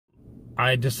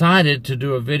I decided to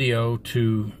do a video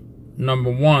to,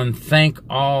 number one, thank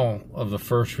all of the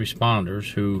first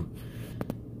responders who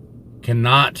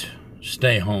cannot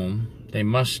stay home. They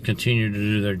must continue to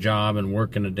do their job and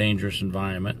work in a dangerous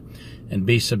environment and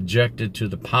be subjected to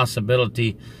the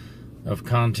possibility of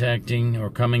contacting or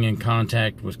coming in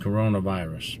contact with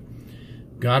coronavirus.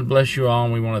 God bless you all,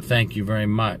 and we want to thank you very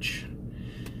much.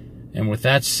 And with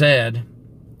that said,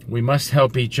 we must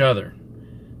help each other.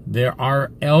 There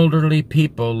are elderly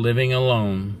people living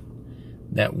alone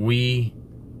that we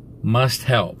must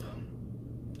help.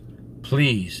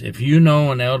 Please, if you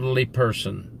know an elderly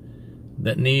person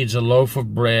that needs a loaf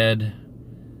of bread,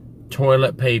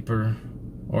 toilet paper,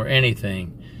 or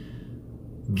anything,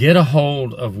 get a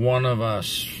hold of one of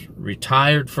us,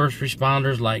 retired first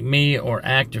responders like me or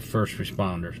active first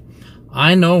responders.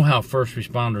 I know how first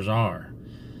responders are,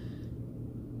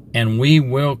 and we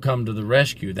will come to the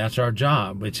rescue. That's our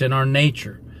job. It's in our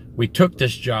nature. We took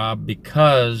this job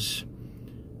because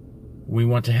we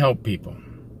want to help people.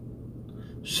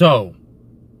 So,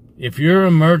 if your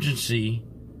emergency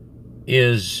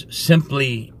is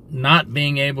simply not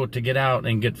being able to get out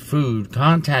and get food,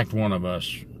 contact one of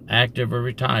us, active or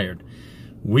retired.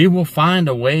 We will find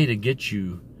a way to get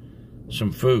you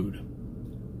some food.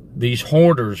 These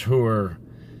hoarders who are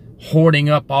hoarding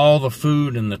up all the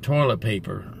food and the toilet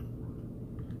paper,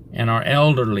 and our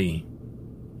elderly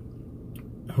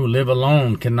who live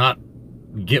alone cannot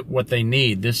get what they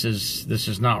need. This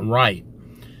is not right.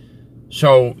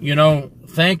 So, you know,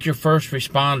 thank your first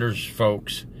responders,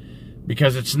 folks,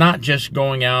 because it's not just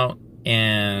going out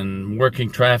and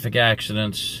working traffic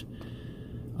accidents,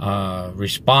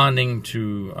 responding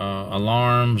to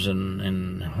alarms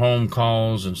and home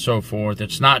calls and so forth.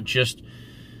 It's not just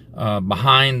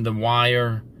behind the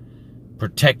wire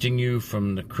protecting you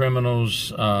from the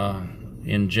criminals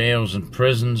in jails and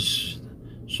prisons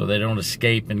so they don't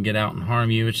escape and get out and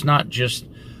harm you. It's not just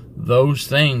those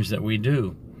things that we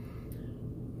do.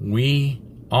 We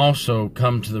also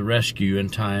come to the rescue in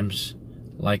times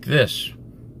like this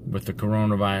with the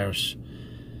coronavirus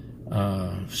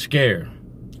scare.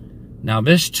 Now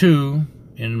this too,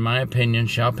 in my opinion,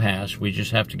 shall pass. We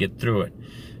just have to get through it.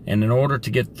 And in order to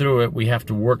get through it, we have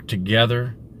to work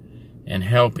together and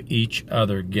help each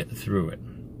other get through it.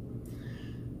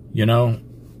 You know,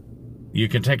 you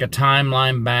can take a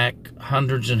timeline back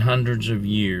hundreds and hundreds of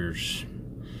years.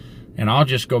 And I'll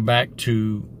just go back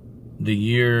to the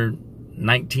year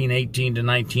 1918 to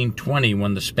 1920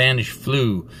 when the Spanish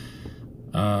flu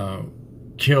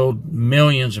killed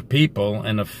millions of people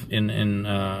and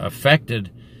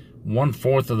affected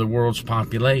 1/4 of the world's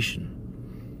population.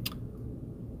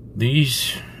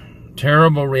 These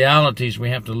terrible realities we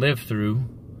have to live through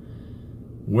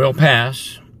will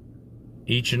pass,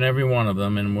 each and every one of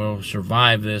them, and we'll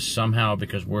survive this somehow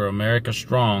because we're America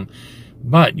strong.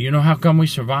 But you know how come we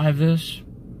survive this?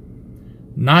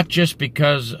 Not just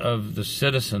because of the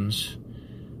citizens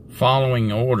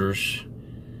following orders,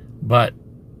 but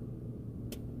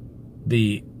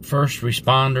the first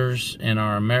responders and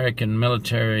our American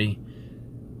military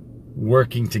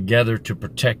working together to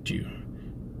protect you.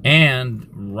 And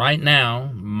right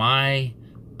now, my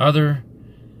other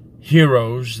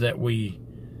heroes that we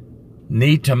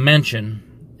need to mention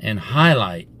and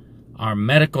highlight are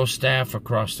medical staff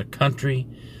across the country.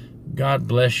 God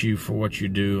bless you for what you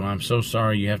do. I'm so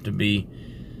sorry you have to be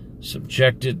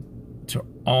subjected to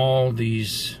all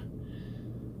these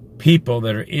people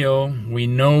that are ill. We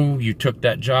know you took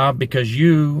that job because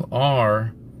you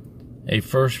are a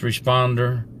first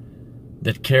responder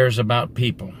that cares about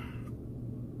people.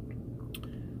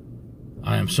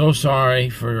 I am so sorry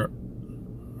for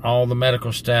all the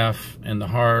medical staff and the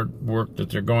hard work that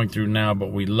they're going through now,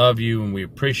 but we love you and we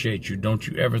appreciate you. Don't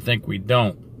you ever think we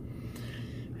don't.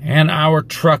 And our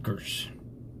truckers.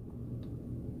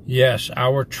 Yes,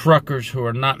 our truckers who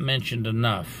are not mentioned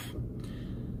enough.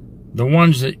 The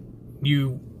ones that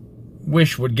you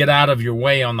wish would get out of your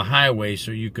way on the highway so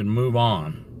you can move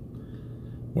on.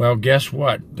 Well, guess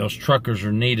what? Those truckers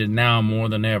are needed now more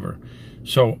than ever.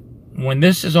 So when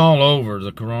this is all over,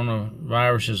 the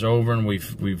coronavirus is over and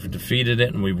we've defeated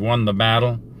it and we've won the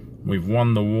battle, we've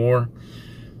won the war,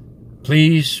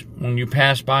 please, when you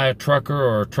pass by a trucker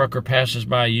or a trucker passes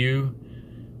by you,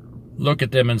 look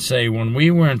at them and say, when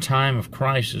we were in time of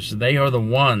crisis, they are the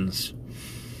ones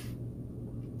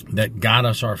that got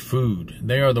us our food.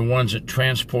 They are the ones that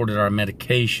transported our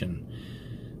medication.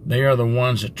 They are the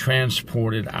ones that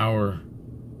transported our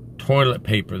toilet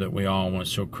paper that we all went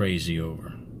so crazy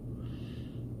over.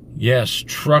 Yes,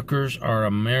 truckers are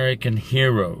American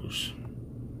heroes.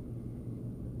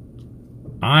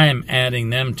 I am adding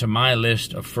them to my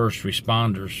list of first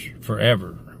responders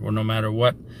forever, or no matter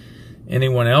what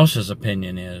anyone else's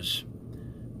opinion is.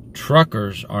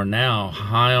 Truckers are now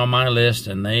high on my list,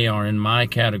 and they are in my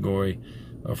category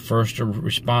of first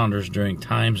responders during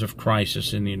times of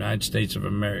crisis in the United States of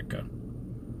America.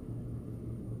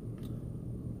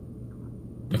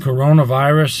 The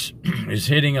coronavirus is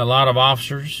hitting a lot of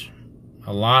officers,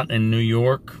 a lot in New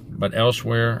York, but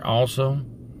elsewhere also.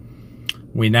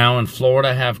 We now in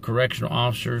Florida have correctional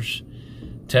officers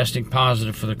testing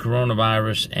positive for the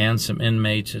coronavirus, and some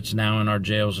inmates. It's now in our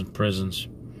jails and prisons.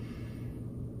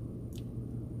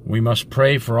 We must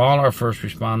pray for all our first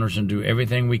responders and do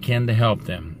everything we can to help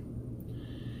them.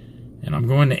 And I'm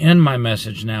going to end my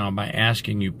message now by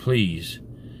asking you, please,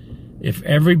 if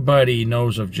everybody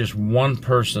knows of just one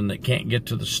person that can't get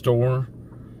to the store,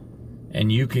 and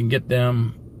you can get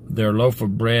them their loaf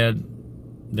of bread,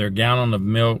 their gallon of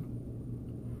milk,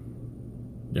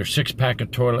 their 6-pack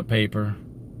of toilet paper,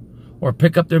 or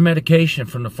pick up their medication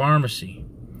from the pharmacy,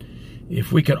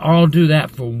 if we could all do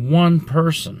that for one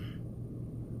person,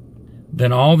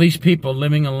 then all these people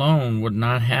living alone would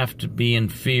not have to be in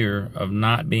fear of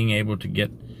not being able to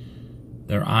get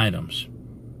their items.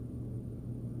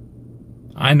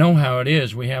 I know how it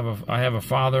is. I have a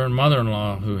father and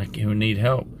mother-in-law who need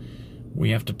help.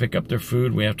 We have to pick up their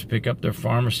food. We have to pick up their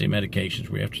pharmacy medications.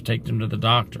 We have to take them to the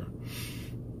doctor.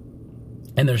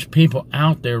 And there's people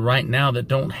out there right now that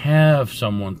don't have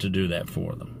someone to do that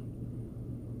for them.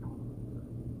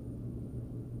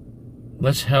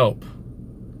 Let's help.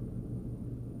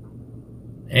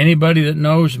 Anybody that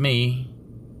knows me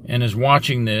and is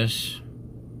watching this,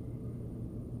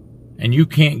 and you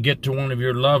can't get to one of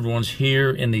your loved ones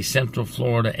here in the Central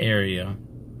Florida area,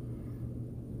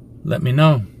 let me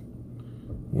know.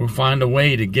 We'll find a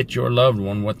way to get your loved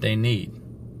one what they need.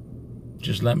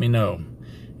 Just let me know.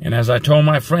 And as I told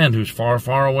my friend who's far,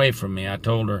 far away from me, I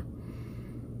told her,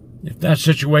 if that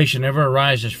situation ever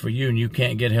arises for you and you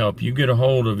can't get help, you get a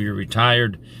hold of your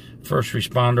retired first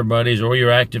responder buddies or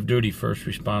your active duty first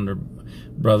responder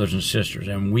brothers and sisters,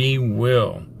 and we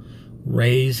will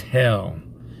raise hell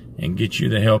and get you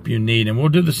the help you need. And we'll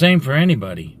do the same for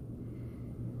anybody.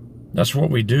 That's what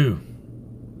we do.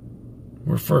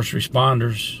 We're first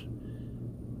responders,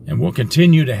 and we'll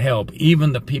continue to help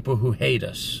even the people who hate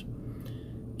us,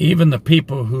 even the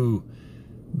people who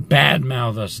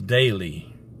badmouth us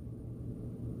daily.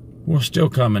 We'll still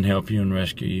come and help you and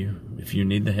rescue you if you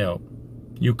need the help.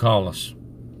 You call us.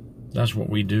 That's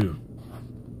what we do.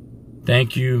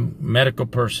 Thank you, medical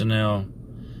personnel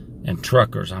and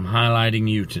truckers. I'm highlighting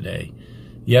you today.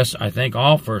 Yes, I thank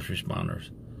all first responders,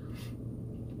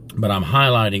 but I'm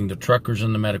highlighting the truckers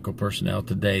and the medical personnel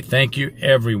today. Thank you,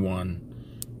 everyone.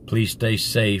 Please stay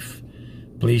safe.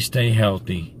 Please stay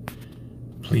healthy.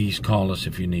 Please call us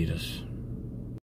if you need us.